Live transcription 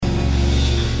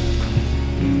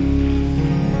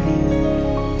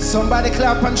Somebody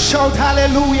clap and shout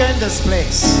hallelujah in this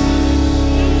place.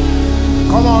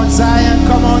 Come on, Zion.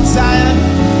 Come on, Zion.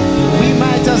 We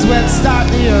might as well start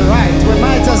the year right. We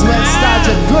might as well start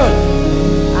it good.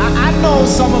 I know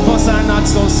some of us are not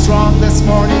so strong this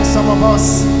morning. Some of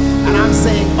us, and I'm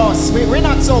saying us, we're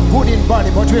not so good in body,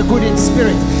 but we're good in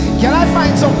spirit. Can I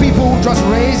find some people who just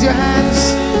raise your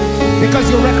hands? Because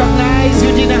you recognize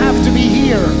you didn't have to be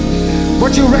here,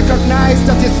 but you recognize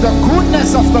that it's the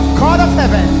goodness of the God of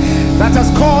heaven that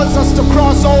has caused us to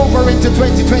cross over into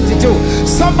 2022.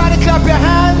 Somebody clap your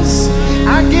hands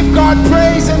and give God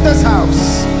praise in this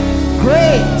house.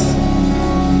 Great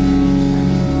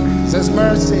is His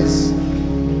mercies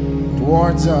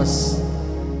towards us,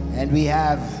 and we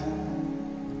have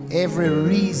every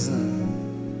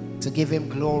reason to give Him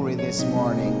glory this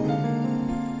morning.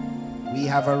 We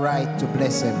have a right to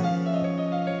bless Him.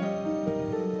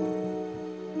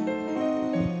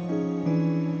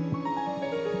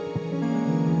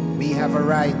 We have a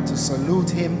right to salute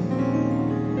Him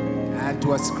and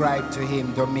to ascribe to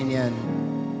Him dominion,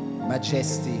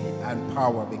 majesty, and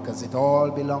power, because it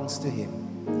all belongs to Him.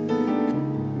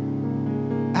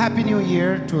 Happy New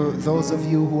Year to those of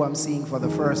you who I'm seeing for the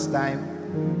first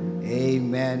time.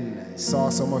 Amen. I saw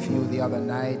some of you the other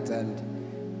night, and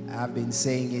I've been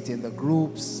saying it in the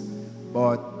groups,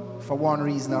 but for one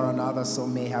reason or another,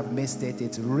 some may have missed it.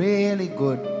 It's really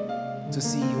good to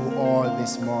see you all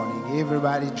this morning.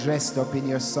 Everybody dressed up in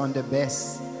your Sunday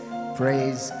best.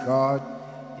 Praise God.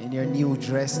 In your new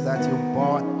dress that you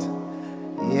bought.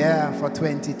 Yeah, for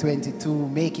 2022,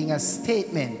 making a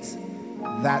statement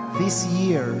that this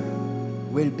year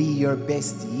will be your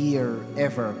best year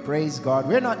ever. Praise God.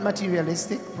 We're not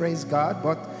materialistic, praise God,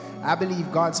 but I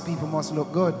believe God's people must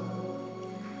look good.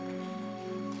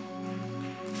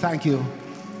 Thank you.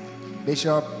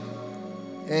 Bishop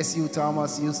S.U.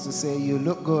 Thomas used to say, you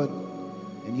look good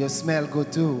and you smell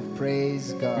good too.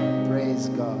 Praise God. Praise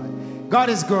God. God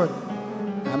is good.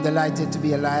 I'm delighted to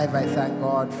be alive. I thank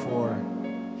God for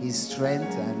His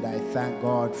strength, and I thank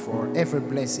God for every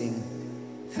blessing.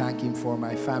 Thank Him for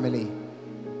my family.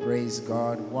 Praise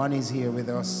God. One is here with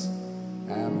us.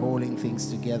 I am holding things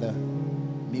together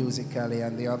musically,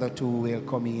 and the other two will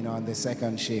come in on the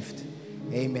second shift.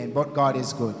 Amen. But God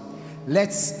is good.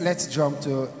 Let's jump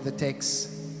to the text.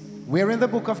 We're in the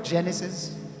book of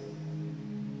Genesis.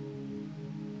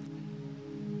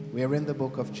 We're in the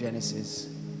book of Genesis.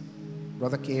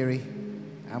 Brother Carey,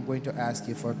 I'm going to ask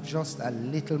you for just a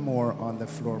little more on the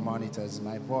floor monitors.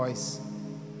 My voice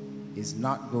is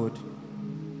not good,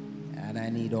 and I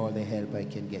need all the help I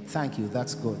can get. Thank you.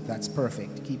 That's good. That's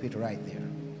perfect. Keep it right there.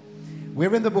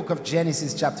 We're in the book of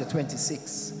Genesis, chapter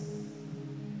 26.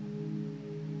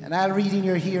 And I'll read in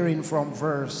your hearing from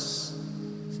verse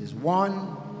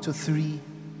 1 to 3.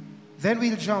 Then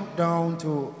we'll jump down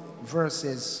to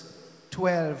verses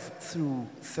 12 through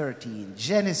 13.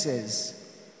 Genesis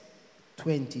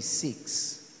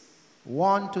 26,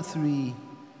 1 to 3,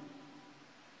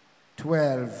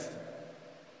 12,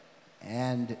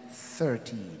 and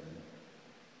 13.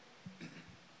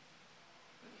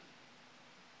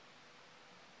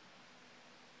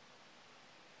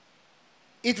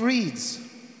 It reads,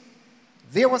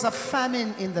 there was a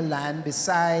famine in the land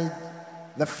beside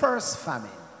the first famine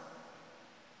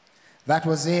that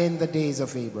was in the days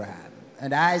of Abraham.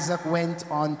 And Isaac went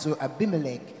unto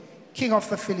Abimelech, king of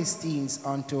the Philistines,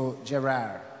 unto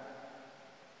Gerar.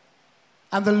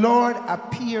 And the Lord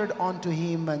appeared unto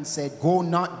him and said, go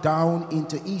not down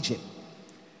into Egypt.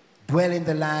 Dwell in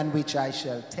the land which I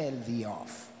shall tell thee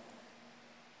of.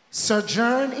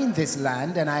 Sojourn in this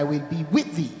land, and I will be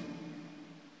with thee.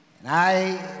 And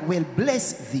I will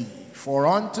bless thee, for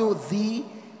unto thee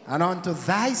and unto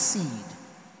thy seed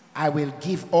I will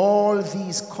give all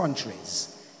these countries.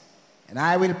 And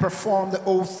I will perform the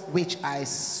oath which I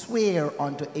swear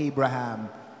unto Abraham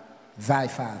thy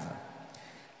father.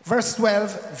 Verse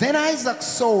 12, then Isaac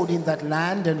sowed in that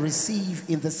land and received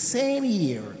in the same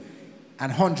year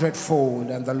 100-fold,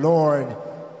 and the Lord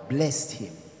blessed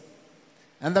him.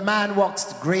 And the man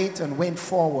waxed great and went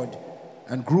forward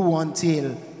and grew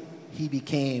until he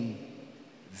became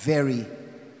very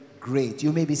great.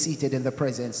 You may be seated in the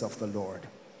presence of the Lord.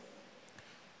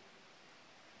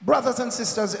 Brothers and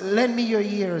sisters, lend me your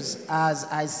ears as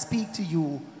I speak to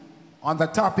you on the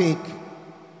topic,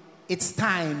 it's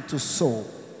time to sow.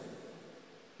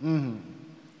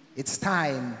 It's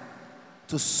time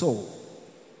to sow.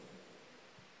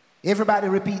 Everybody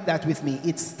repeat that with me.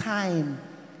 It's time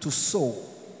to sow.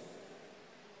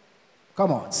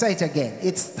 Come on, say it again.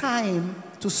 It's time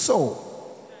to sow.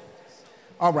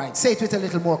 All right, say it with a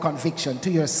little more conviction to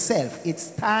yourself.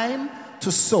 It's time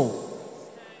to sow.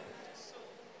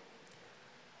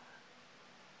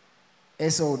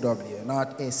 S-O-W,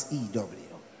 not S-E-W.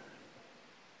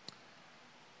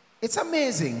 It's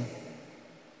amazing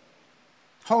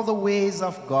how the ways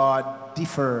of God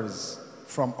differs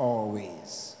from our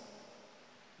ways.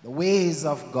 The ways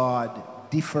of God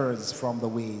differs from the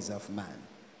ways of man.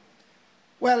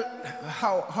 Well,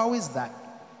 how is that?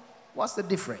 What's the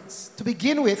difference? To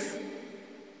begin with,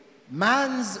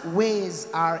 man's ways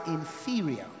are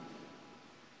inferior.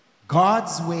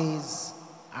 God's ways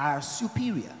are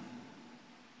superior.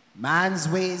 Man's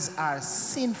ways are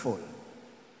sinful.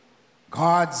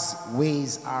 God's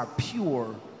ways are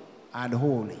pure and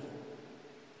holy.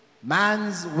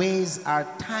 Man's ways are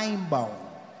time-bound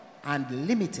and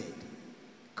limited.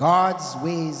 God's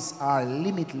ways are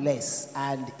limitless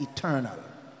and eternal.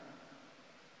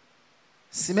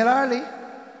 Similarly,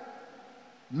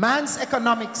 man's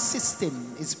economic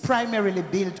system is primarily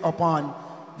built upon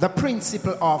the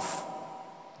principle of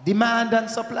demand and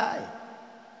supply.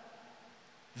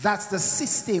 That's the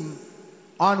system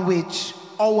on which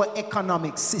our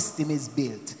economic system is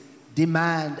built,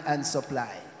 demand and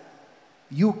supply.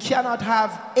 You cannot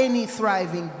have any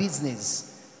thriving business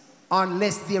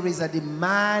unless there is a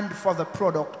demand for the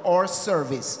product or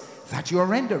service that you're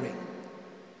rendering,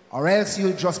 or else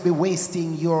you'll just be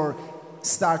wasting your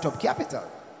startup capital.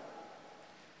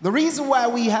 The reason why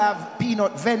we have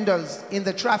peanut vendors in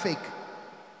the traffic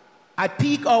at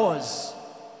peak hours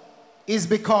is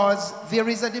because there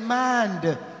is a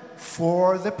demand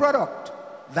for the product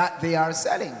that they are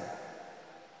selling.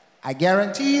 I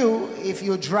guarantee you, if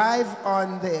you drive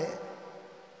on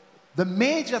the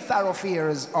major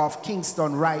thoroughfares of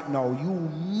Kingston right now, you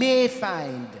may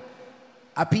find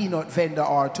a peanut vendor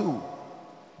or two.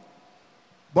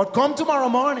 But come tomorrow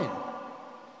morning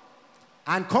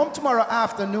and come tomorrow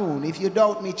afternoon, if you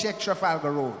doubt me, check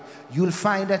Trafalgar Road. You'll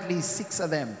find at least 6 of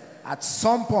them at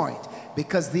some point,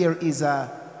 because there is a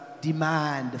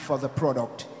demand for the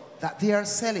product that they are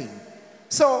selling.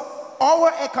 So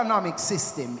our economic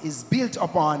system is built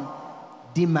upon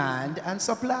demand and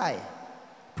supply.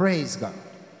 Praise God.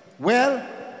 Well,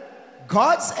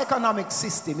 God's economic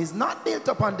system is not built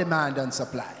upon demand and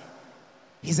supply.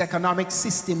 His economic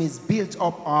system is built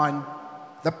up on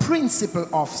the principle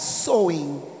of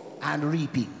sowing and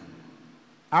reaping.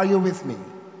 Are you with me?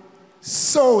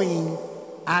 Sowing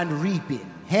and reaping.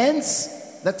 Hence,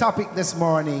 the topic this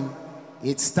morning,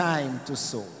 it's time to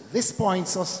sow. This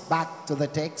points us back to the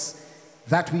text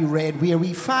that we read, where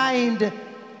we find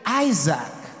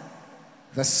Isaac,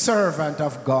 the servant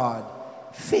of God,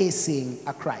 facing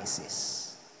a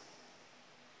crisis.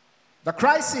 The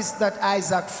crisis that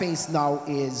Isaac faced now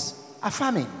is a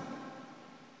famine.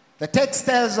 The text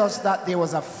tells us that there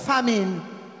was a famine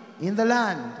in the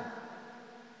land.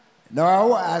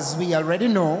 Now, as we already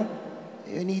know,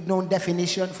 you need no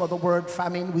definition for the word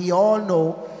famine. We all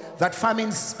know that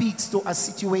famine speaks to a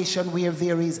situation where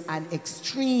there is an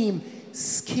extreme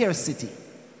scarcity.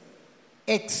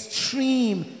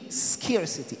 Extreme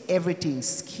scarcity. Everything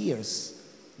scarce.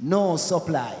 No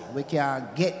supply. We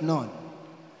can't get none.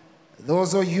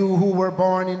 Those of you who were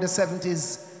born in the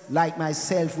 70s, like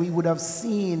myself, we would have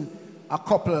seen a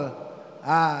couple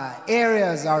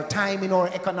areas or time in our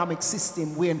economic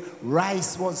system when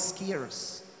rice was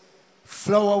scarce,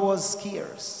 flour was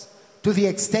scarce, to the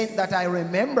extent that I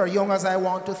remember, young as I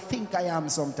want to think I am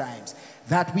sometimes,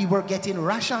 that we were getting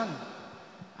ration.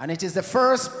 And it is the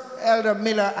first Elder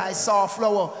Miller I saw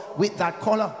flour with that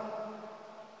color.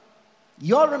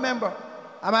 You all remember?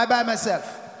 Am I by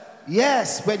myself?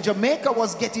 Yes, when Jamaica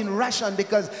was getting ration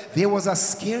because there was a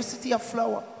scarcity of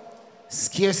flour,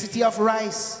 scarcity of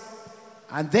rice.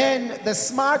 And then the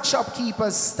smart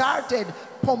shopkeepers started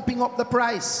pumping up the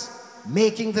price,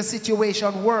 making the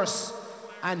situation worse,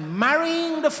 and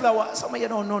marrying the flour. Some of you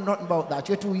don't know nothing about that.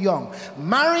 You're too young.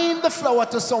 Marrying the flour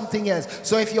to something else.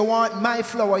 So if you want my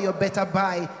flour, you better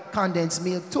buy condensed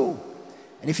milk too.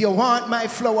 And if you want my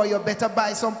flour, you better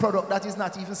buy some product that is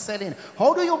not even selling.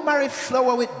 How do you marry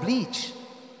flour with bleach?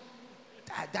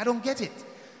 I don't get it.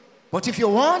 But if you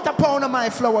want a pound of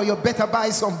my flour, you better buy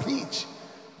some bleach.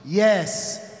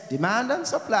 Yes, demand and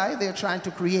supply they're trying to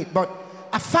create. But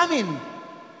a famine,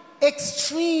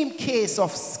 extreme case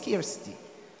of scarcity,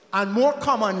 and more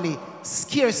commonly,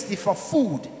 scarcity for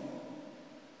food.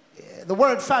 The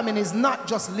word famine is not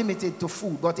just limited to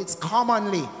food, but it's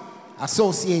commonly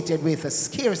associated with a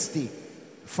scarcity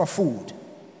for food.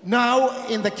 Now,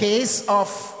 in the case of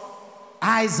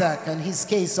Isaac and his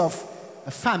case of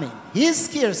a famine, his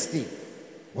scarcity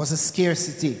was a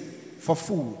scarcity for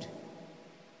food.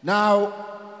 Now,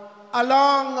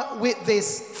 along with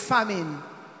this famine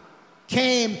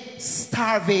came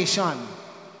starvation.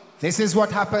 This is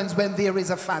what happens when there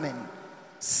is a famine.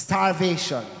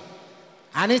 starvation,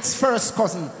 and its first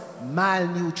cousin,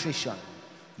 malnutrition.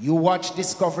 You watch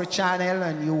Discovery Channel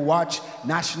and you watch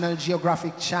National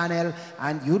Geographic Channel,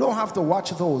 and you don't have to watch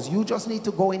those. You just need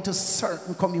to go into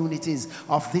certain communities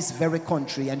of this very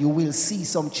country and you will see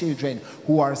some children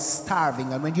who are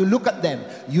starving. And when you look at them,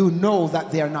 you know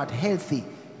that they are not healthy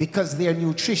because their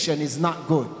nutrition is not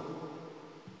good.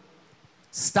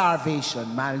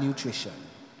 Starvation, malnutrition.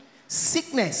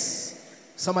 Sickness,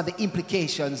 some of the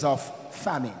implications of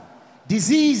famine.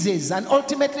 Diseases, and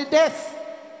ultimately death.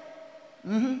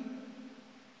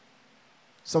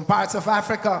 Some parts of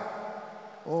Africa,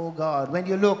 oh God, when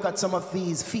you look at some of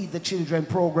these Feed the Children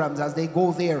programs as they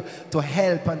go there to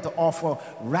help and to offer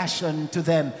ration to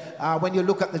them, when you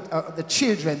look at the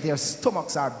children, their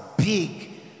stomachs are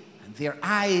big and their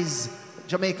eyes,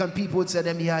 Jamaican people would say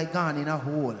them eye gone in a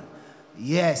hole.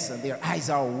 Yes, and their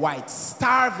eyes are white,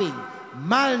 starving,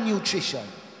 malnutrition,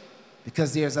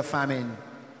 because there's a famine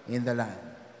in the land.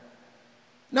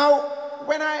 Now,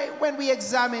 when we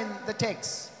examine the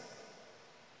text,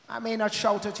 I may not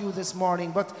shout at you this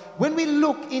morning, but when we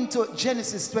look into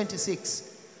Genesis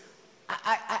 26,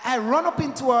 I run up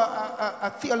into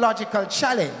a theological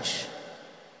challenge.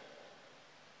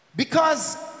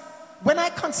 Because when I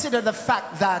consider the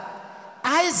fact that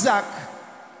Isaac,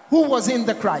 who was in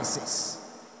the crisis,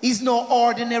 is no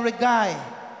ordinary guy.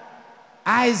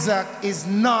 Isaac is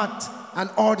not an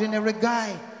ordinary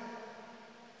guy.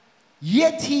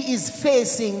 Yet he is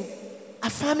facing a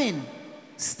famine.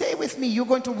 Stay with me, you're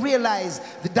going to realize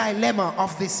the dilemma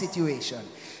of this situation.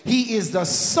 He is the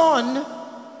son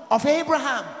of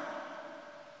Abraham.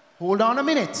 Hold on a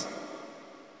minute.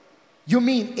 You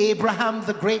mean Abraham,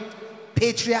 the great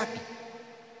patriarch?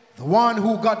 The one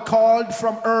who got called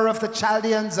from Ur of the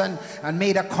Chaldeans and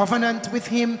made a covenant with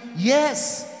him?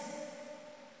 Yes.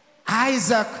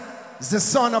 Isaac is the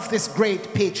son of this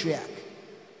great patriarch.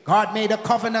 God made a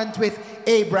covenant with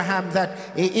Abraham that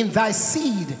in thy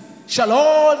seed shall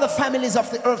all the families of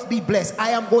the earth be blessed.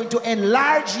 I am going to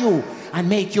enlarge you and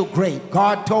make you great.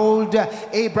 God told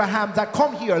Abraham that,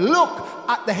 come here, look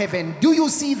at the heaven. Do you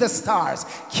see the stars?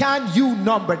 Can you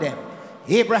number them?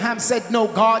 Abraham said no.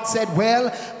 God said,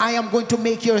 well, I am going to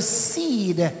make your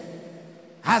seed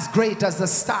as great as the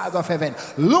stars of heaven.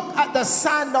 Look at the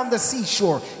sand on the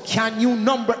seashore. Can you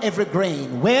number every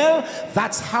grain? Well,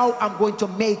 that's how I'm going to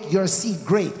make your seed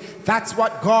great. That's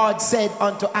what God said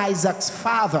unto Isaac's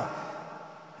father.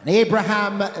 And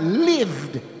Abraham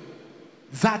lived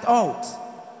that out.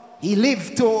 He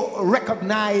lived to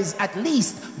recognize at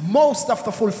least most of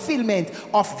the fulfillment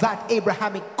of that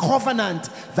Abrahamic covenant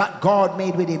that God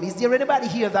made with him. Is there anybody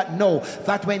here that know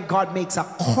that when God makes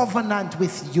a covenant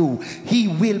with you, he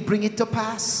will bring it to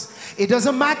pass? It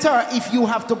doesn't matter if you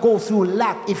have to go through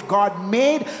lack. If God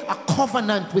made a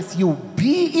covenant with you,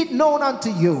 be it known unto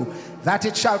you that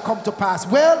it shall come to pass.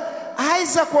 Well,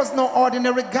 Isaac was no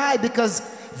ordinary guy, because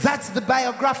that's the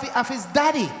biography of his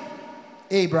daddy,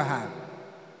 Abraham.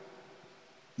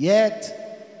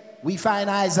 Yet, we find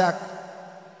Isaac,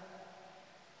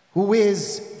 who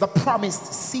is the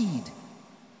promised seed,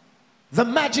 the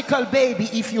magical baby,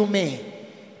 if you may,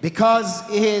 because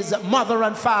his mother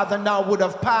and father now would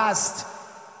have passed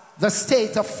the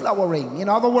state of flowering. In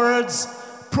other words,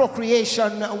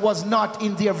 procreation was not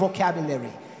in their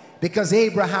vocabulary, because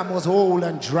Abraham was old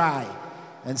and dry,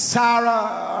 and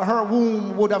Sarah, her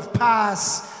womb, would have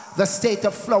passed the state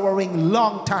of flowering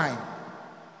long time.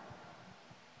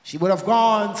 She would have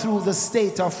gone through the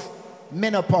state of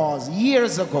menopause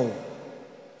years ago.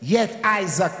 Yet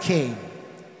Isaac came.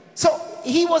 So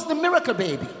he was the miracle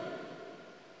baby.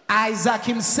 Isaac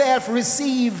himself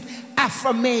received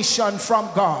affirmation from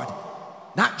God.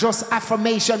 Not just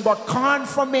affirmation, but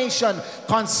confirmation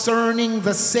concerning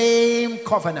the same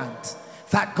covenant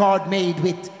that God made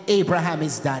with Abraham,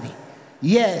 his daddy.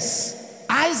 Yes,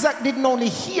 Isaac didn't only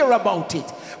hear about it,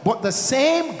 but the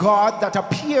same God that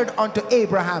appeared unto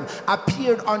Abraham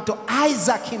appeared unto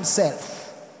Isaac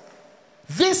himself.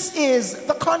 This is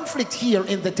the conflict here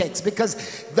in the text,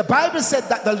 because the Bible said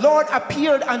that the Lord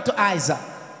appeared unto Isaac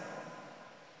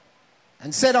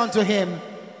and said unto him,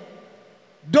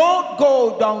 don't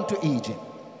go down to Egypt,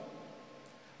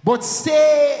 but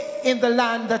stay in the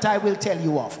land that I will tell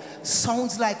you of.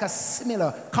 Sounds like a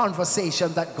similar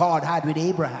conversation that God had with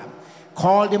Abraham.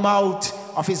 Called him out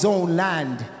of his own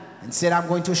land and said, I'm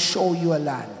going to show you a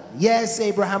land. Yes,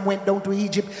 Abraham went down to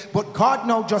Egypt, but God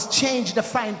now just changed the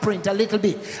fine print a little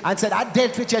bit and said, I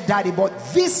dealt with your daddy, but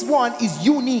this one is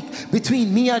unique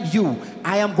between me and you.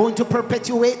 I am going to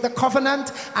perpetuate the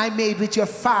covenant I made with your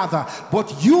father,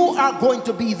 but you are going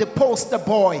to be the poster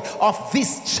boy of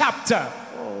this chapter.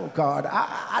 Oh God.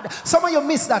 Some of you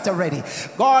missed that already.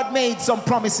 God made some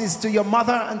promises to your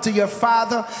mother and to your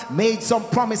father, made some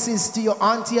promises to your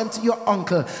auntie and to your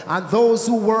uncle, and those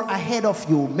who were ahead of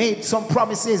you, made some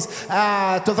promises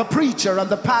to the preacher and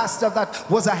the pastor that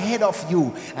was ahead of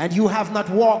you, and you have not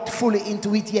walked fully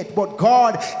into it yet. But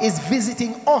God is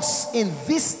visiting us in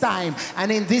this time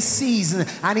and in this season,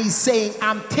 and he's saying,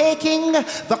 I'm taking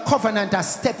the covenant a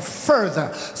step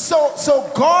further.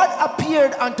 So God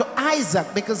appeared unto Isaac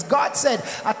because God said,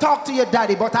 I talked to your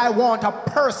daddy, but I want a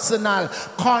personal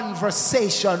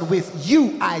conversation with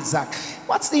you, Isaac.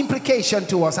 What's the implication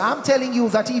to us? I'm telling you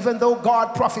that even though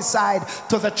God prophesied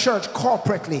to the church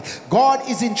corporately, God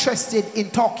is interested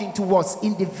in talking to us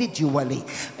individually.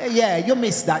 Yeah, you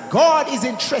missed that. God is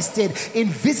interested in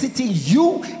visiting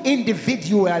you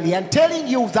individually and telling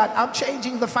you that I'm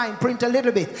changing the fine print a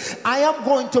little bit. I am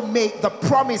going to make the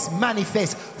promise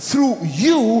manifest through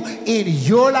you in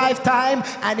your lifetime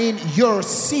and in your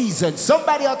season.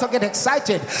 Somebody ought to get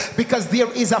excited because there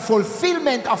is a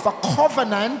fulfillment of a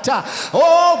covenant.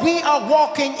 Oh, we are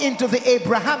walking into the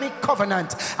Abrahamic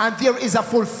covenant, and there is a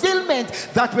fulfillment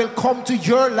that will come to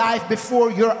your life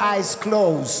before your eyes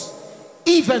close,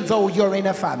 even though you're in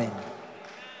a famine.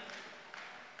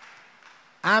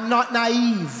 I'm not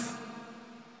naive.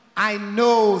 I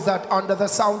know that under the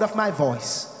sound of my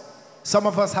voice, some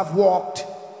of us have walked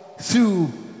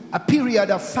through a period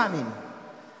of famine.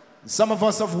 Some of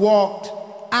us have walked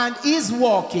and is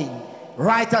walking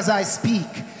right as I speak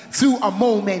through a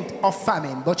moment of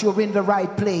famine, but you're in the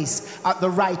right place at the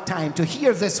right time to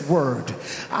hear this word.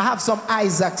 I have some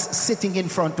Isaacs sitting in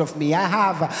front of me. I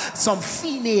have some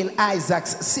female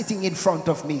Isaacs sitting in front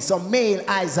of me, some male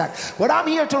Isaac. But I'm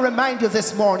here to remind you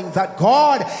this morning that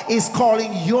God is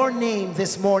calling your name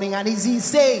this morning, and he's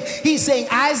saying,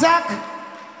 Isaac,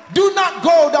 do not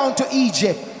go down to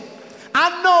Egypt.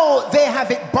 I know they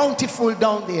have it bountiful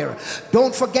down there.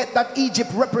 Don't forget that Egypt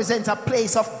represents a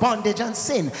place of bondage and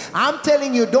sin. I'm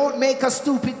telling you, don't make a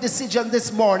stupid decision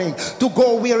this morning to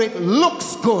go where it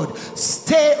looks good.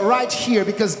 Stay right here,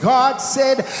 because God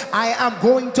said, I am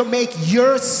going to make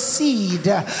your seed.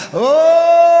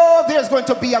 Oh, there's going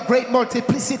to be a great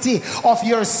multiplicity of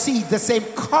your seed. The same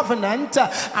covenant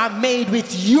I made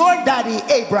with your daddy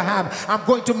Abraham, I'm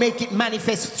going to make it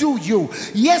manifest through you.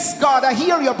 Yes, God, I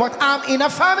hear you, but I'm in a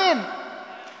famine.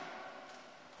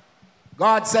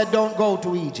 God said, don't go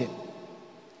to Egypt.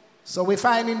 So we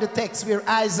find in the text where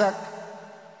Isaac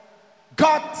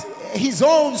got his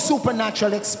own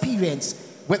supernatural experience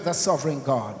with the sovereign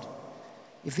God.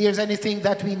 If there's anything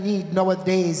that we need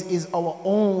nowadays, is our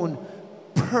own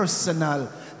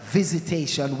personal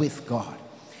visitation with God.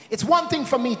 It's one thing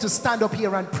for me to stand up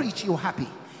here and preach you happy,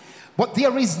 but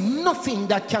there is nothing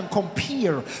that can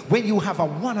compare when you have a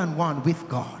one-on-one with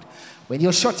God. When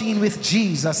you're shut in with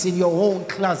Jesus in your own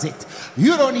closet,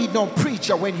 you don't need no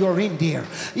preacher when you're in there.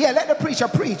 Yeah, let the preacher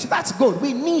preach. That's good.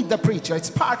 We need the preacher. It's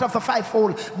part of the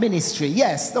fivefold ministry.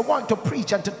 Yes, the one to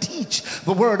preach and to teach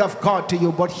the word of God to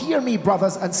you. But hear me,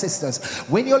 brothers and sisters.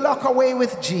 When you lock away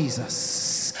with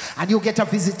Jesus and you get a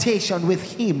visitation with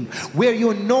him, where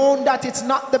you know that it's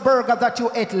not the burger that you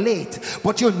ate late,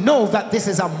 but you know that this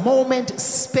is a moment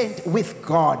spent with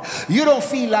God. You don't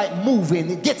feel like moving.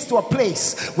 It gets to a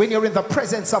place when you're in the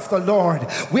presence of the Lord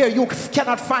where you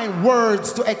cannot find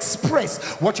words to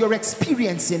express what you're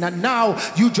experiencing, and now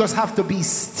you just have to be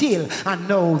still and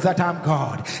know that I'm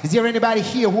God. Is there anybody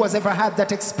here who has ever had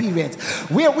that experience?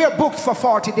 We're booked for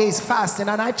 40 days fasting,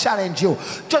 and I challenge you,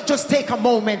 just take a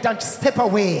moment and step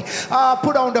away.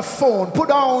 Put down the phone, put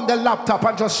down the laptop,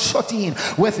 and just shut in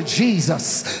with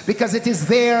Jesus, because it is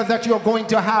there that you're going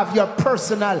to have your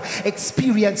personal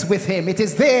experience with him. It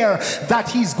is there that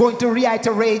he's going to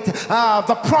reiterate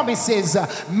the promises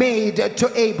made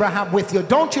to Abraham with you.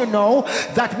 Don't you know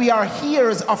that we are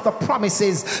hearers of the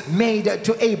promises made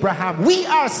to Abraham? We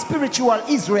are spiritual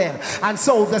Israel, and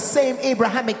so the same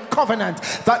Abrahamic covenant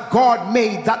that God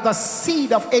made, that the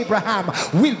seed of Abraham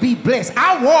will be blessed.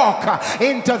 I walk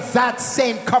into that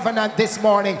same covenant this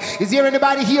morning. Is there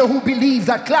anybody here who believes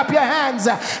that? Clap your hands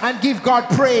and give God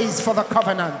praise for the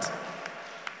covenant.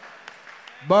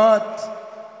 But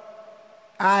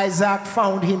Isaac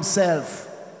found himself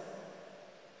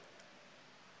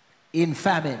in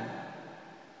famine.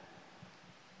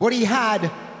 But he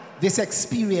had this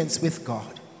experience with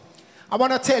God. I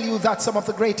want to tell you that some of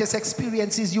the greatest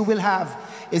experiences you will have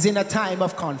is in a time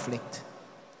of conflict.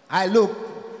 I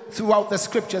look throughout the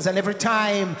scriptures, and every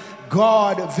time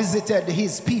God visited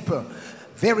his people,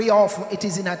 very often it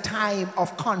is in a time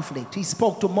of conflict. He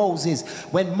spoke to Moses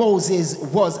when Moses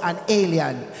was an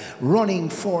alien running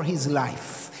for his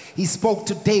life. He spoke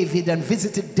to David and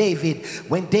visited David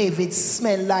when David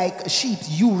smelled like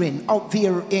sheep's urine out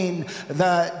there in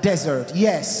the desert.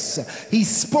 Yes, he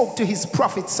spoke to his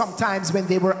prophets sometimes when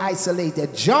they were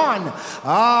isolated. John,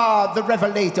 the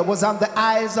Revelator, was on the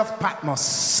Isles of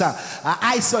Patmos,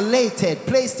 isolated,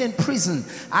 placed in prison,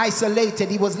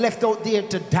 isolated. He was left out there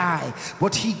to die,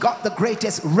 but he got the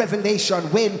greatest revelation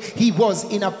when he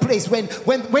was in a place,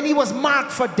 when he was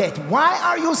marked for death. Why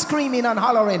are you screaming and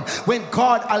hollering when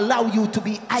God allowed you to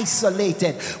be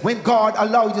isolated, when God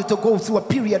allowed you to go through a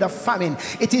period of famine?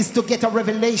 It is to get a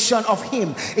revelation of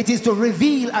him. It is to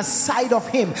reveal a side of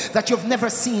him that you've never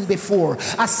seen before,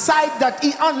 a side that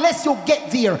unless you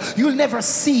get there, you'll never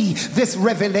see this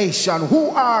revelation. Who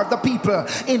are the people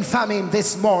in famine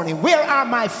this morning? Where are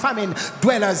my famine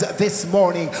dwellers this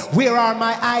morning? Where are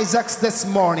my Isaacs this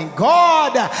morning?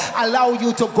 God allow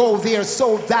you to go there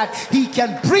so that he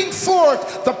can bring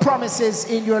forth the promises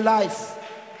in your life.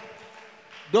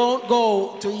 Don't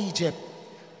go to Egypt.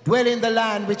 Dwell in the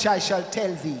land which I shall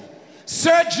tell thee.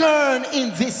 Sojourn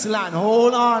in this land.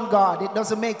 Hold on, God. It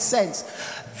doesn't make sense.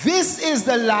 This is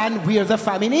the land where the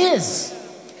famine is.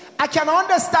 I can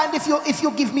understand if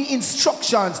you give me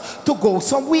instructions to go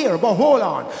somewhere, but hold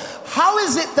on. How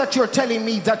is it that you're telling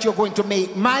me that you're going to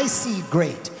make my seed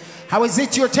great? How is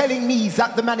it you're telling me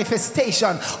that the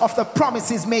manifestation of the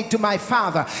promises made to my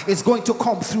father is going to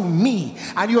come through me?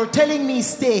 And you're telling me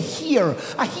stay here.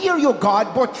 I hear you,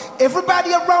 God, but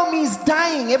everybody around me is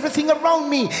dying. Everything around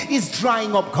me is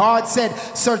drying up. God said,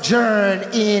 sojourn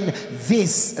in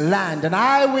this land, and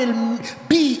I will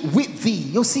be with thee.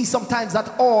 You see, sometimes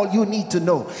that's all you need to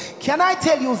know. Can I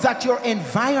tell you that your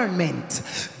environment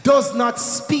does not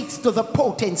speak to the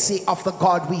potency of the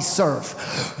God we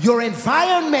serve? Your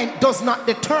environment does not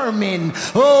determine,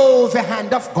 the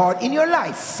hand of God in your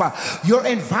life. Your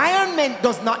environment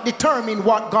does not determine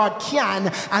what God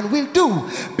can and will do,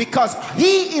 because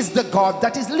he is the God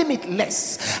that is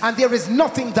limitless, and there is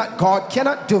nothing that God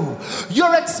cannot do.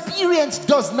 Your experience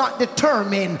does not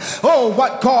determine,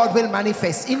 what God will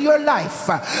manifest in your life.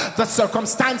 The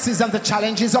circumstances and the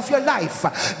challenges of your life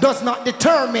does not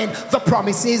determine the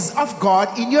promises of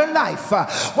God in your life.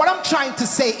 What I'm trying to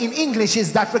say in English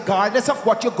is that regardless of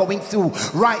what you're going through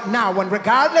right now, and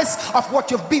regardless of what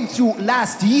you've been through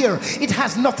last year, it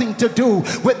has nothing to do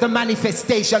with the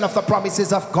manifestation of the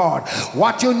promises of God.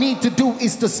 What you need to do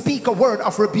is to speak a word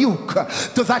of rebuke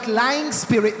to that lying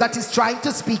spirit that is trying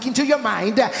to speak into your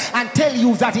mind and tell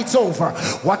you that it's over.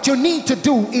 What you need to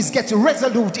do is get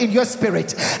resolute in your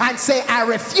spirit and say, I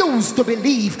refuse to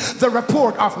believe the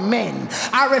report of men.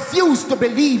 I refuse to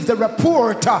believe the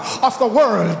report of the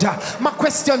world. My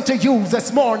question to you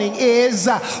this morning is,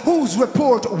 whose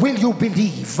report will you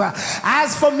believe?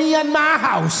 As for me and my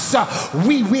house,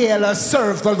 we will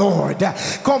serve the Lord.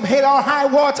 Come hell or high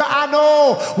water, I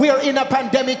know we are in a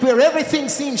pandemic where everything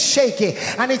seems shaky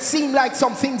and it seems like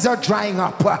some things are drying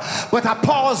up. But I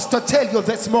pause to tell you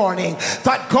this morning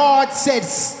that God said,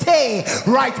 stay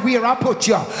right where I put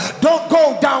you. Don't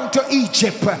go down to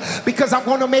Egypt, because I'm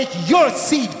going to make your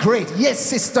seed great. Yes,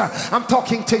 sister, I'm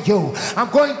talking to you. I'm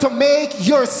going to make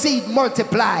your seed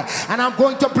multiply, and I'm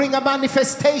going to bring a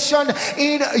manifestation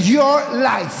in your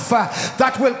life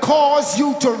that will cause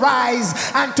you to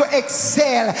rise and to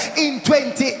excel in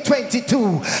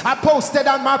 2022. I posted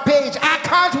on my page, I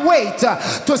can't wait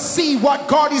to see what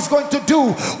God is going to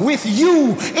do with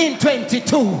you in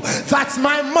 22. That's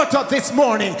my motto this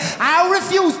morning. I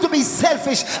refuse to be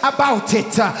selfish about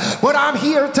it, but I'm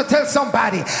here to tell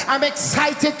somebody I'm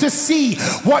excited to see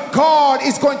what God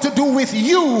is going to do with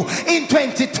you in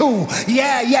 22.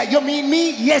 Yeah, you mean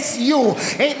me? Yes, you.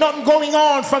 Ain't nothing going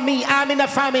on for me. I'm in a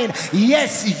famine.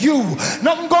 Yes, you.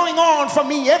 Nothing going on for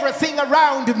me. Everything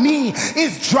around me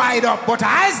is dried up. But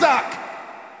Isaac,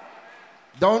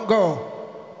 don't go.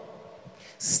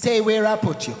 Stay where I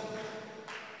put you.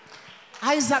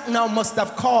 Isaac now must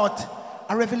have caught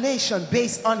a revelation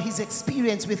based on his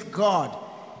experience with God.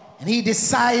 And he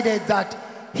decided that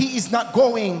he is not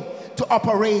going to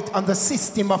operate on the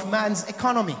system of man's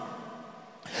economy,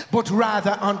 but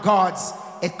rather on God's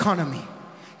economy.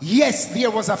 Yes, there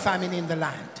was a famine in the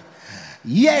land.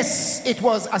 Yes, it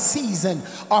was a season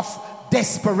of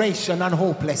desperation and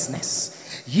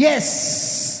hopelessness.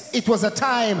 Yes, it was a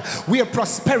time where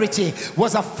prosperity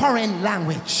was a foreign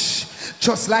language,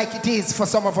 just like it is for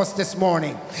some of us this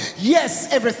morning.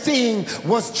 Yes, everything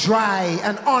was dry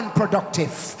and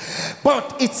unproductive,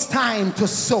 but it's time to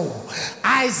sow.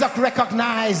 Isaac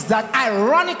recognized that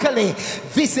ironically,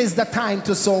 this is the time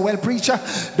to sow. Well, preacher,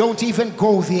 don't even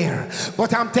go there.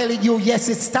 But I'm telling you, yes,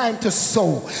 it's time to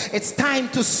sow. It's time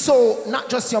to sow not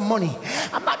just your money.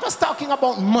 I'm not just talking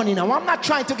about money now. I'm not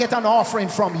trying to get an offering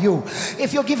from you.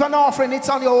 If you give an offering, it's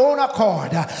on your own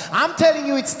accord. I'm telling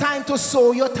you, it's time to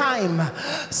sow your time.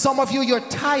 Some of you, you're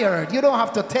tired. You don't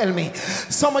have to tell me.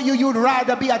 Some of you, you'd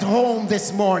rather be at home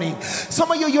this morning.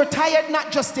 Some of you, you're tired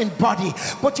not just in body,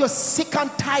 but you're sick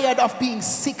and tired of being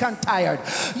sick and tired.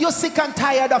 You're sick and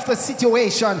tired of the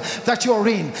situation that you're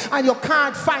in, and you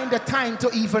can't find the time to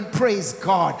even praise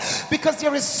God because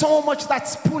there is so much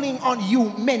that's pulling on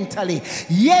you mentally.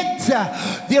 Yet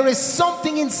there is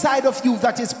something inside of you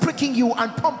that is pricking you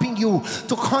and pumping you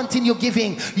to continue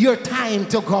giving your time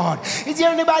to God. Is there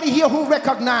anybody here who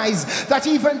recognize that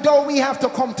even though we have to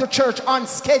come to church on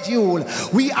schedule,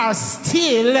 we are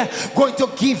still going to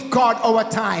give God our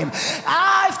time?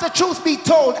 If the truth be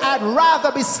told, I'd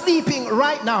rather be sleeping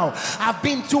right now. I've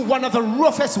been through one of the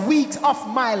roughest weeks of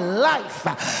my life.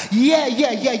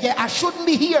 Yeah. I shouldn't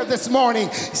be here this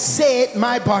morning, said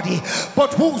my body.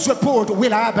 But whose report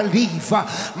will I believe?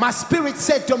 My spirit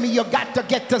said to me, you got to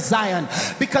get to Zion,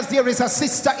 because there is a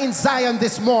sister in Zion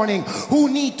this morning who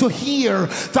need to hear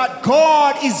that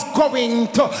God is going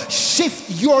to shift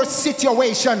your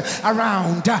situation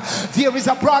around. There is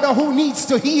a brother who needs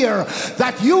to hear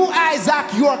that you,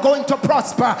 Isaac, you are going to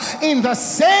prosper in the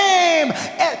same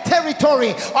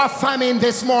territory of famine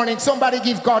this morning. Somebody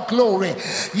give God glory.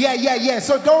 Yeah.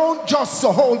 So don't just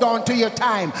hold on to your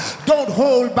time. Don't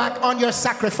hold back on your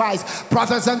sacrifice.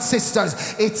 Brothers and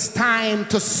sisters, it's time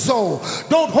to sow.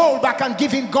 Don't hold back on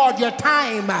giving God your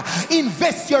time.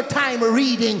 Invest your time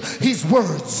reading his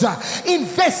words.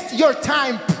 Invest your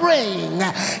time praying.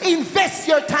 Invest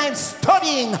your time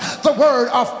studying the word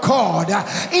of God.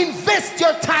 Invest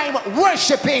your time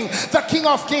worshiping the King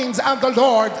of Kings and the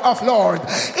Lord of Lords.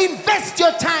 Invest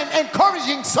your time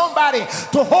encouraging somebody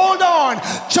to hold on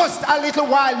just a little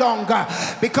while longer,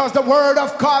 because the word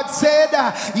of God said,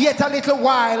 yet a little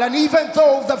while, and even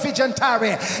though the vision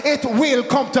tarry, it will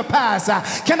come to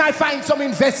pass. Can I find some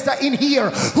investor in here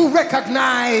who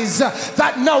recognize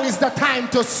that now is the time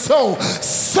to sow?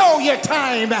 Sow your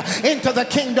time into the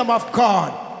kingdom of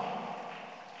God.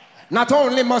 Not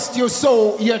only must you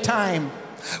sow your time,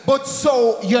 but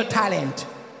sow your talent.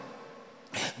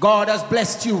 God has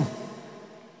blessed you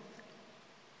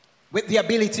with the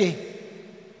ability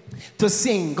to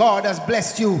sing. God has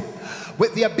blessed you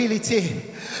with the ability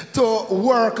to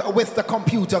work with the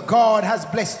computer. God has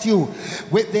blessed you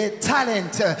with the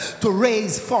talent to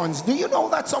raise funds. Do you know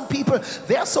that some people,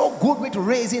 they are so good with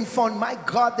raising funds? My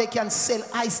God, they can sell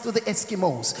ice to the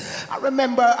Eskimos. I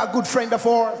remember a good friend of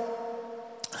ours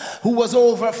who was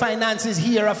over finances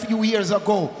here a few years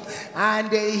ago,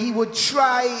 and he would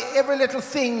try every little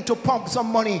thing to pump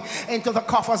some money into the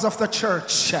coffers of the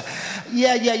church.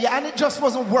 Yeah, and it just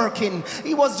wasn't working.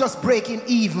 He was just breaking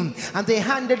even, and they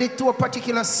handed it to a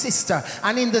particular sister,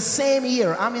 and in the same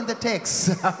year, I'm in the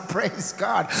text, praise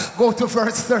God, go to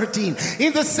verse 13.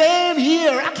 In the same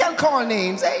year, I can't call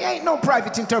names, ain't no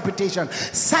private interpretation,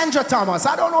 Sandra Thomas,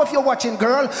 I don't know if you're watching,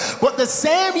 girl, but the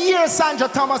same year Sandra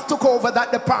Thomas took over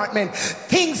that department,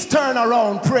 things turn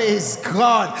around, praise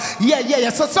God. Yeah.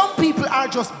 So some people are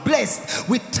just blessed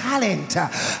with talent.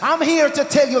 I'm here to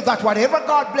tell you that whatever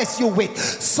God bless you with,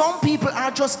 some people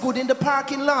are just good in the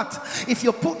parking lot. If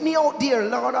you put me out there,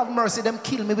 Lord have mercy, them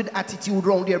kill me with attitude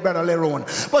round there, Brother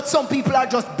Leron. But some people are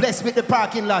just blessed with the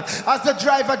parking lot. As the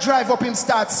driver drive up, him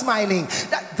start smiling.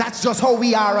 That's just how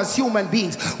we are as human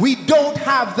beings. We don't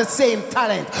have the same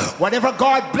talent. Whatever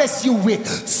God bless you with,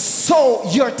 sow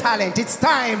your talent. It's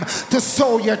time to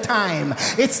sow your time.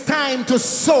 It's time to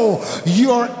sow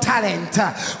your talent.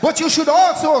 But you should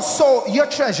also sow your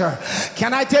treasure.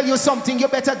 Can I tell you something? You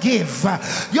better give.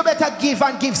 You better give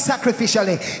and give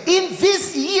sacrificially. In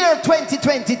this year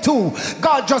 2022,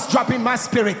 God just dropped in my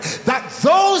spirit that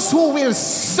those who will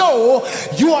sow,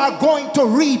 you are going to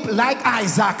reap like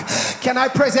Isaac. Can I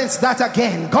present that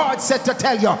again? God said to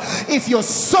tell you, if you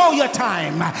sow your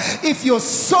time, if you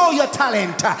sow your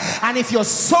talent, and if you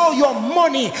sow your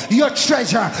money, your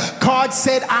treasure, God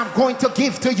said, I'm going to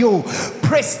give to you,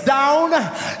 pressed down,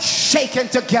 shaken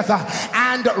together,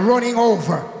 and running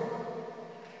over.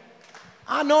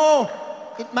 I know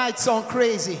it might sound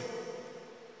crazy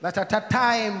that at a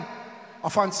time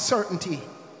of uncertainty,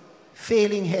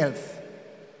 failing health,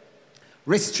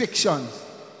 restrictions,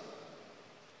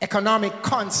 economic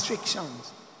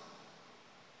constrictions,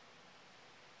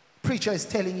 preacher is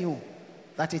telling you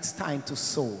that it's time to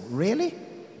sow. Really?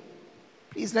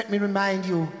 Please let me remind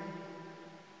you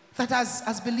that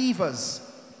as believers,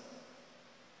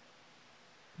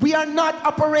 We are not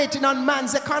operating on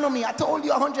man's economy. I told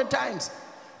you 100 times.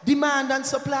 Demand and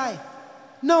supply.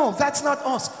 No, that's not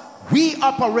us. We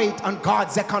operate on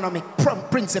God's economic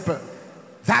principle.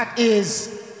 That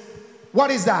is,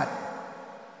 what is that?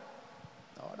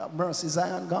 Oh, that mercy,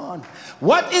 Zion gone.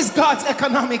 What is God's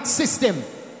economic system?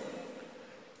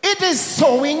 It is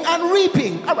sowing and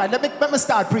reaping. All right, let me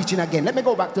start preaching again. Let me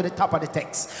go back to the top of the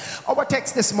text. Our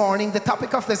text this morning, the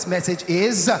topic of this message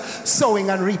is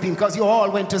sowing and reaping, because you all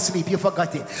went to sleep, you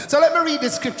forgot it. So let me read the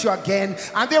scripture again.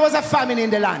 And there was a famine in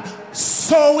the land.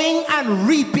 Sowing and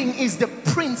reaping is the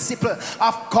principle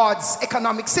of God's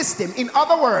economic system. In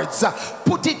other words,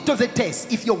 put it to the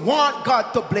test. If you want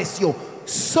God to bless you,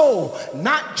 sow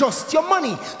not just your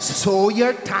money, sow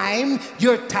your time,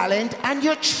 your talent, and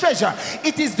your treasure.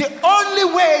 It is the only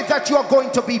way that you are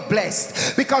going to be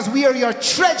blessed, because where your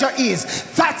treasure is,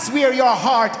 that's where your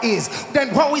heart is. Then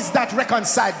how is that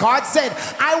reconciled? God said,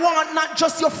 I want not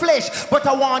just your flesh, but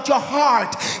I want your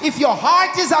heart. If your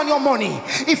heart is on your money,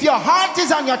 if your heart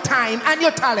is on your time and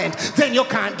your talent, then you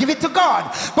can't give it to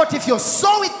God. But if you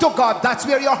sow it to God, that's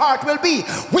where your heart will be,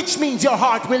 which means your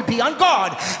heart will be on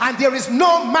God. And there is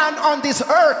no man on this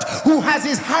earth who has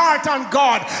his heart on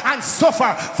God and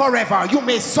suffer forever. You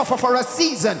may suffer for a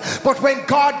season, but when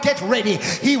God gets ready,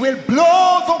 he will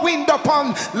blow the wind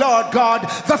upon, Lord God,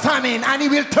 the famine, and he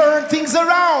will turn things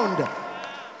around.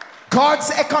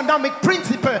 God's economic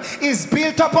principle is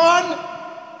built upon,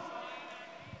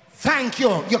 thank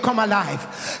you, you come alive.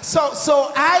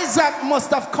 So Isaac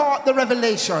must have caught the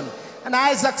revelation, and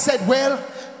Isaac said, well,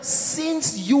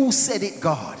 since you said it,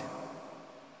 God,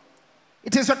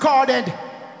 it is recorded,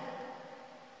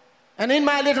 and in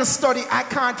my little study, I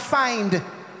can't find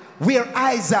where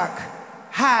Isaac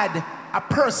had a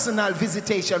personal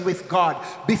visitation with God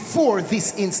before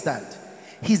this instant.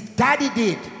 His daddy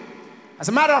did. As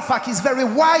a matter of fact, his very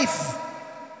wife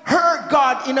heard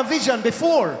God in a vision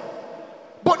before,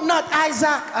 but not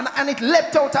Isaac, and it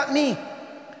leapt out at me.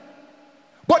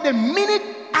 But the minute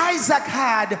Isaac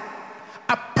had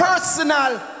a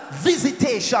personal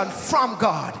visitation from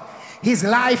God, his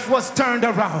life was turned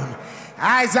around.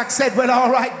 Isaac said, well,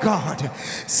 all right, God,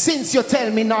 since you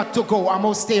tell me not to go, I'm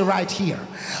going to stay right here.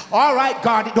 All right,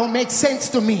 God, it don't make sense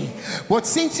to me, but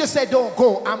since you said don't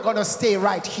go, I'm going to stay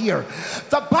right here.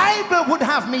 The Bible would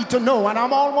have me to know, and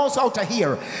I'm almost out of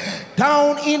here,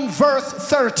 down in verse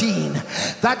 13,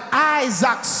 that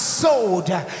Isaac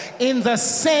sowed in the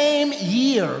same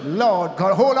year. Lord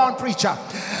God, hold on, preacher.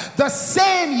 The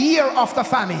same year of the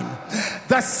famine,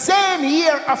 the same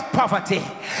year of poverty,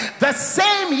 the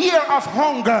same year of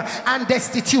hunger and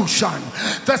destitution,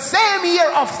 the same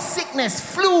year of sickness,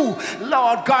 flu,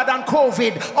 Lord God, and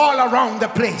COVID all around the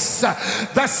place,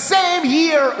 the same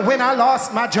year when I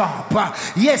lost my job,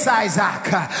 yes, Isaac,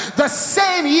 the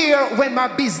same year when my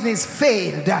business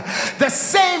failed, the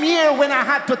same year when I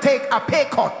had to take a pay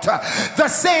cut, the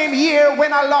same year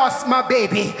when I lost my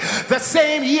baby, the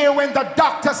same year when the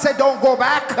doctor said don't go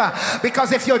back,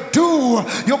 because if you do,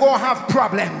 you're going to have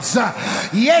problems.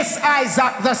 Yes,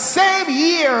 Isaac, the same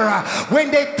year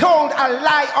when they told a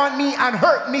lie on me and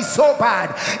hurt me so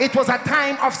bad, it was a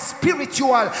time of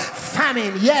spiritual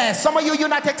famine. Yes, some of you, you're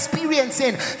not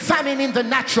experiencing famine in the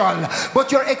natural,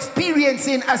 but you're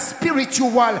experiencing a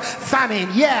spiritual famine.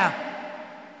 Yeah.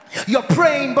 You're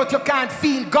praying, but you can't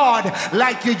feel God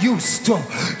like you used to.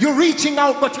 You're reaching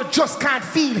out, but you just can't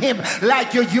feel him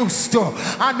like you used to.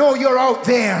 I know you're out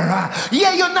there.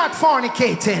 Yeah, you're not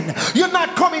fornicating. You're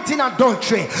not committing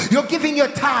adultery. You're giving your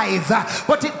tithe,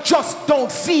 but it just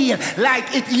don't feel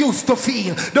like it used to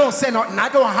feel. Don't say nothing. I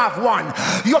don't have one.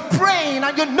 You're praying,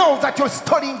 and you know that you're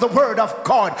studying the word of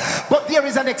God, but there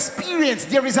is an experience,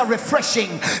 there is a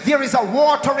refreshing, there is a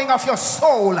watering of your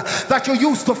soul that you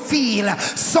used to feel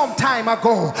some time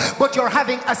ago, but you're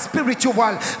having a spiritual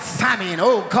famine.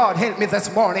 Oh God, help me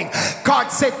this morning. God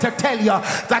said to tell you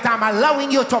that I'm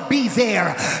allowing you to be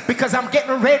there because I'm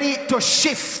getting ready to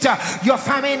shift your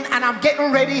famine, and I'm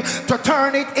getting ready to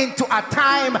turn it into a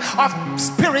time of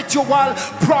spiritual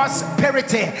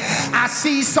prosperity. I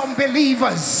see some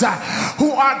believers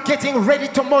who are getting ready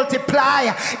to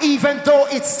multiply even though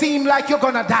it seems like you're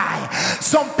gonna die.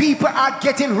 Some people are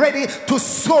getting ready to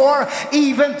soar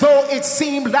even though it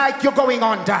seems like you're going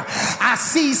under. I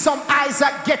see some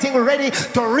Isaac getting ready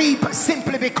to reap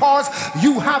simply because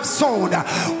you have sown.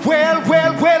 Well,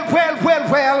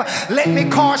 let me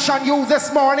caution you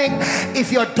this morning.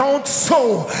 If you don't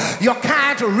sow, you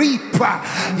can't reap.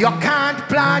 You can't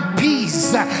plant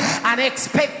peas and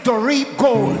expect to reap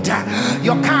gold.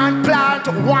 You can't plant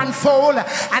 1-fold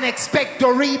and expect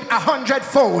to reap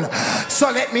 100-fold.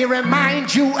 So let me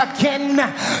remind you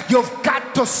again, you've got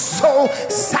got to sow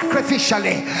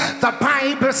sacrificially. The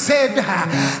Bible said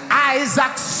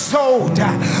Isaac sowed.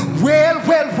 Well.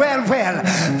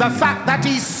 The fact that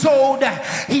he sowed,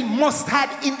 he must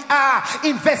have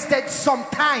invested some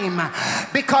time,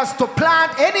 because to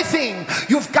plant anything,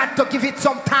 you've got to give it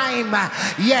some time.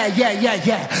 Yeah.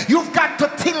 You've got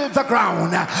to till the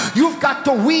ground. You've got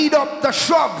to weed up the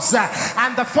shrubs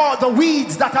and the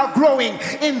weeds that are growing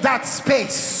in that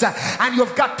space. And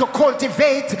you've got to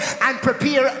cultivate and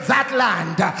prepare that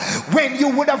land. When you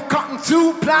would have gotten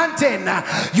through planting,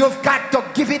 you've got to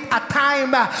give it a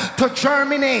time to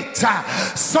germinate.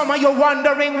 Some of you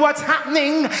wondering what's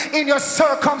happening in your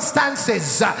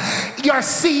circumstances. Your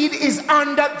seed is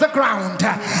under the ground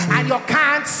and you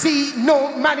can't see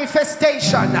no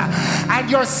manifestation. And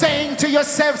you're saying to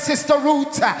yourself, Sister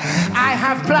Ruth, I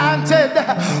have planted.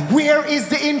 Where is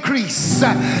the increase?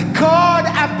 God,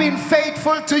 I've been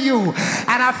faithful to you,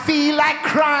 and I feel like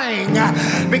crying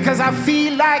because I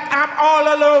feel like I'm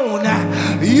all alone.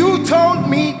 You told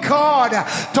me, God,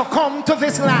 to come to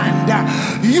this land.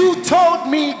 You told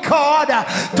me, God,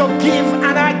 to give,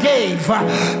 and I gave.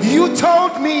 You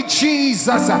told me,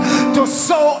 Jesus, to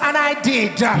sow, and I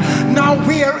did. Now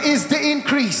where is the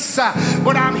increase?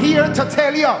 But I'm here to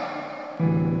tell you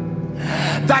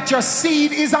that your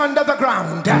seed is under the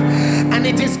ground and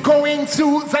it is going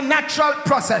through the natural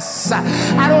process.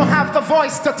 I don't have the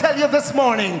voice to tell you this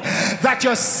morning that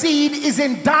your seed is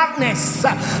in darkness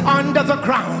under the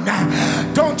ground.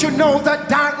 Don't you know that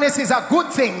darkness is a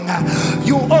good thing?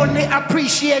 You only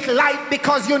appreciate light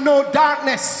because you know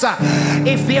darkness.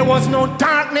 If there was no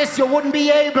darkness, you wouldn't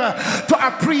be able to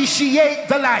appreciate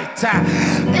the light.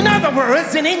 In other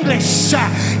words, in English,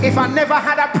 if I never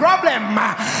had a problem,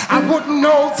 I wouldn't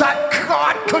know that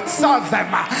God could solve them.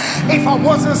 If I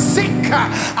wasn't sick,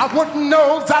 I wouldn't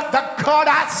know that the God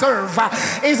I serve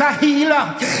is a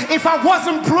healer. If I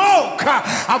wasn't broke,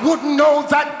 I wouldn't know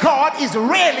that God is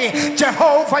really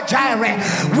Jehovah Jireh.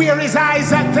 Where is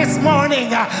Isaac this morning?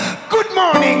 Good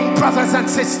morning, brothers and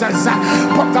sisters.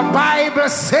 But the Bible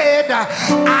said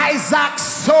Isaac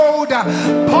sowed.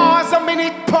 Pause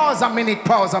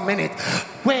a minute.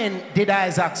 When did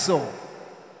Isaac sow?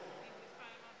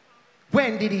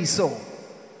 When did he sow?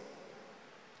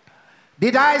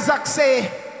 Did Isaac say,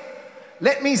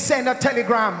 let me send a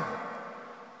telegram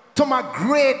to my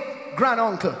great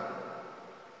granduncle?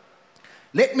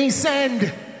 Let me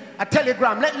send a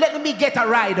telegram. Let me get a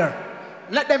rider.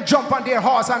 Let them jump on their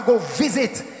horse and go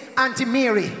visit Auntie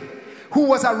Mary, who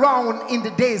was around in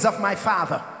the days of my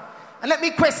father. And let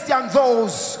me question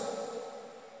those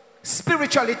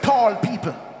spiritually tall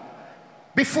people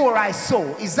before I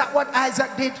sow. Is that what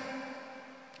Isaac did?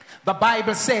 The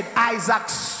Bible said Isaac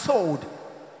sowed,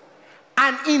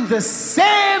 and in the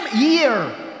same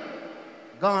year,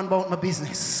 gone about my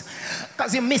business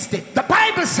because you missed it. The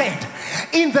Bible said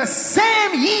in the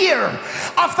same year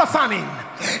of the famine,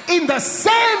 in the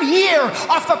same year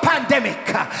of the pandemic,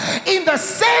 in the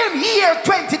same year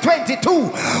 2022,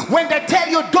 when they tell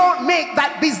you don't make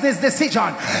that business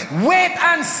decision, wait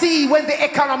and see when the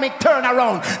economic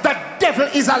turnaround, the devil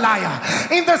is a liar.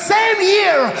 In the same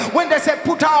year when they say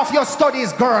put off your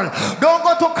studies, girl, don't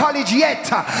go to college yet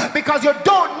because you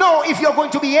don't know if you're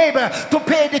going to be able to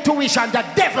pay the tuition, the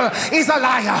devil is a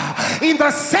liar. In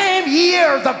the same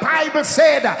year, the Bible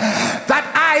said that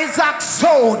Isaac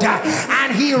sowed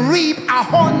and he reaped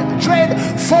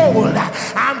 100-fold.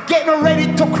 I'm getting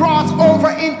ready to cross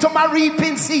over into my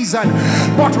reaping season,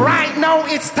 but right now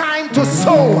it's time to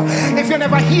sow. If you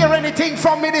never hear anything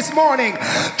from me this morning,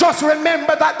 just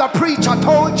remember that the preacher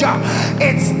told you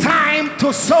it's time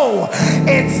to sow.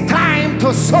 It's time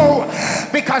to sow,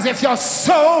 because if you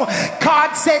sow,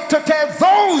 God said to tell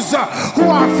those who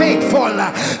are faithful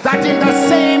that in the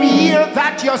same year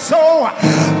that you sow,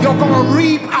 you're going to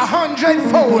reap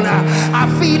 100-fold. I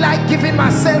feel like giving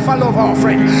myself a love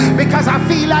offering because I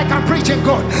feel like I'm preaching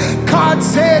good. God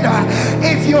said,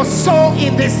 if you sow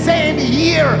in the same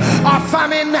year of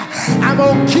famine, I'm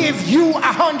going to give you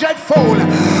 100-fold.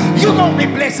 You're going to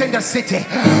be blessed in the city.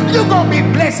 You're going to be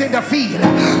blessed in the field.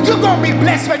 You're going to be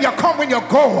blessed when you come, when you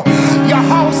go. Your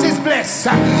house is blessed.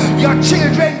 Your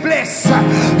children blessed.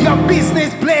 Your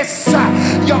business blessed.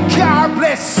 Your car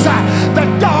blessed.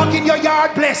 The dog in your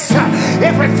yard blessed.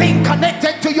 Everything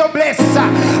connected to you blessed.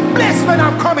 Blessed when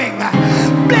I'm coming.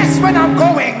 Blessed when I'm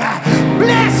going.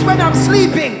 Blessed when I'm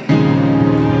sleeping.